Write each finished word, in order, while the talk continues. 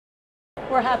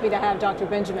We're happy to have Dr.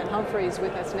 Benjamin Humphreys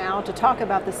with us now to talk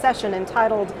about the session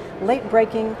entitled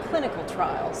Late-Breaking Clinical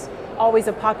Trials. Always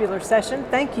a popular session.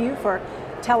 Thank you for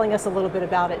telling us a little bit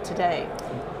about it today.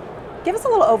 Give us a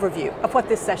little overview of what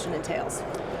this session entails.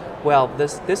 Well,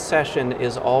 this session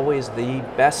is always the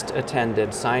best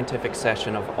attended scientific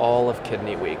session of all of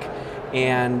Kidney Week.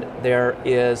 And there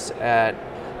is an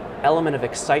element of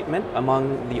excitement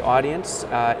among the audience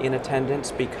in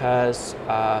attendance because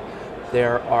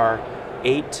there are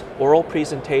 8 oral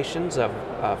presentations of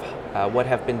what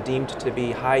have been deemed to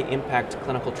be high-impact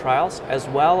clinical trials, as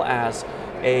well as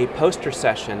a poster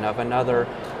session of another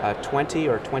 20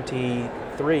 or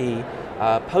 23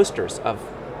 posters of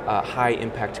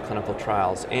high-impact clinical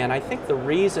trials. And I think the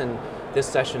reason this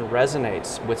session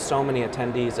resonates with so many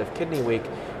attendees of Kidney Week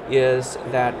is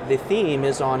that the theme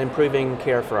is on improving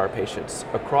care for our patients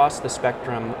across the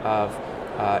spectrum of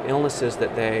illnesses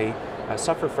that they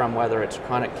suffer from, whether it's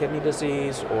chronic kidney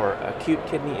disease or acute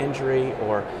kidney injury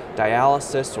or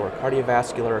dialysis or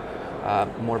cardiovascular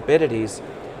morbidities.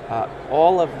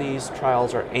 All of these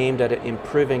trials are aimed at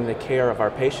improving the care of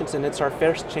our patients, and it's our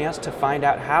first chance to find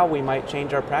out how we might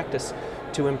change our practice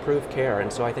to improve care,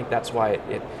 and so I think that's why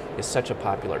it is such a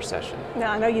popular session.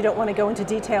 Now, I know you don't want to go into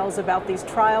details about these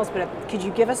trials, but could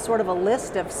you give us sort of a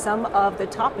list of some of the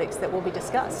topics that will be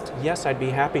discussed? Yes, I'd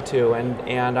be happy to,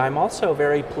 and I'm also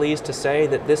very pleased to say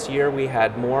that this year we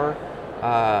had more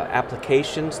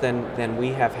applications than we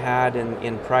have had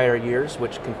in prior years,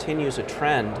 which continues a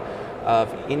trend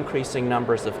of increasing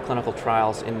numbers of clinical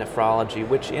trials in nephrology,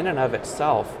 which in and of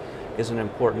itself is an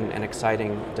important and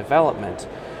exciting development.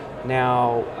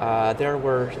 Now, there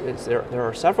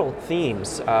are several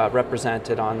themes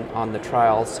represented on the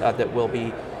trials that will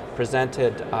be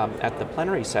presented at the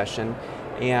plenary session,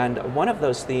 and one of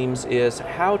those themes is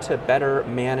how to better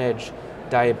manage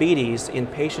diabetes in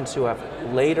patients who have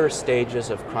later stages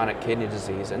of chronic kidney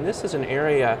disease. And this is an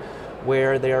area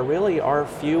where there really are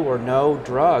few or no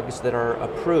drugs that are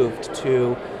approved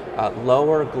to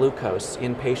lower glucose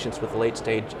in patients with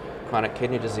late-stage chronic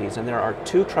kidney disease. And there are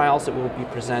 2 trials that will be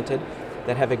presented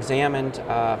that have examined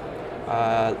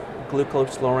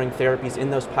glucose-lowering therapies in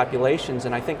those populations,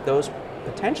 and I think those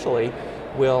potentially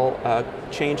will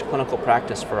change clinical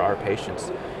practice for our patients.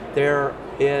 There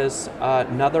is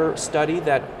another study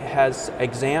that has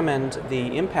examined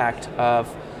the impact of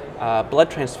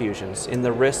blood transfusions in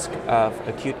the risk of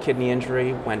acute kidney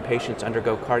injury when patients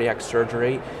undergo cardiac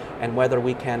surgery, and whether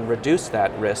we can reduce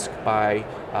that risk by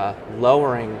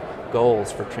lowering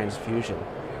goals for transfusion.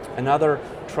 Another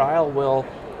trial will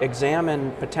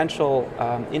examine potential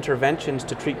interventions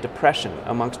to treat depression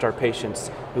amongst our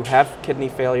patients who have kidney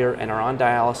failure and are on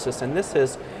dialysis, and this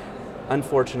is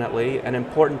unfortunately an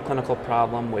important clinical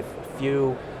problem with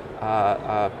few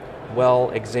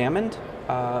well-examined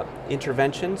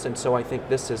interventions, and so I think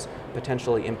this is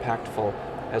potentially impactful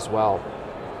as well.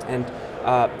 And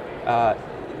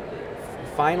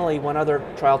finally, one other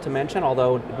trial to mention,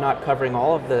 although not covering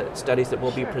all of the studies that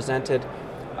will be presented,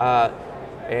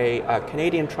 a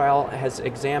Canadian trial has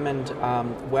examined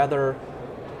whether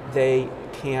they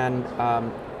can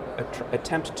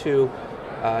attempt to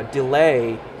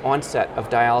delay onset of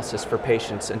dialysis for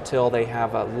patients until they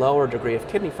have a lower degree of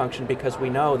kidney function, because we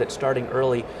know that starting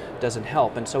early doesn't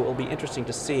help. And so it will be interesting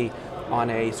to see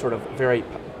on a sort of very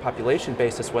population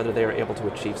basis whether they are able to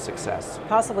achieve success.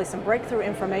 Possibly some breakthrough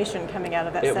information coming out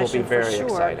of that session. It will be very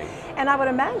exciting. And I would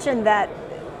imagine that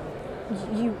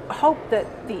you hope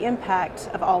that the impact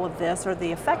of all of this, or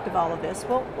the effect of all of this,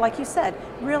 will, like you said,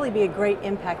 really be a great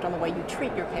impact on the way you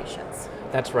treat your patients.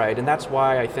 That's right, and that's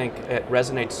why I think it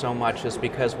resonates so much, is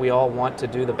because we all want to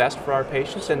do the best for our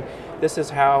patients, and this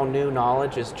is how new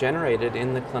knowledge is generated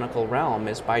in the clinical realm,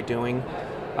 is by doing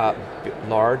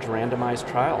large randomized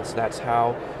trials. That's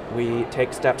how we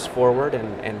take steps forward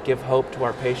and give hope to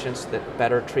our patients that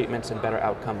better treatments and better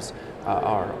outcomes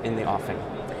are in the offing.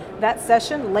 That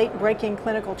session, Late-Breaking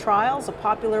Clinical Trials, a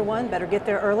popular one. Better get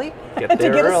there early to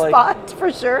get a spot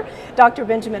for sure. Dr.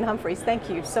 Benjamin Humphreys, thank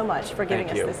you so much for giving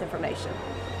us this information.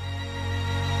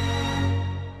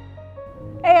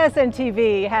 ASN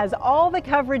TV has all the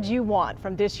coverage you want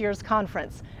from this year's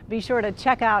conference. Be sure to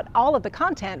check out all of the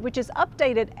content, which is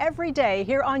updated every day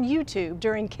here on YouTube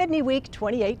during Kidney Week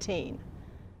 2018.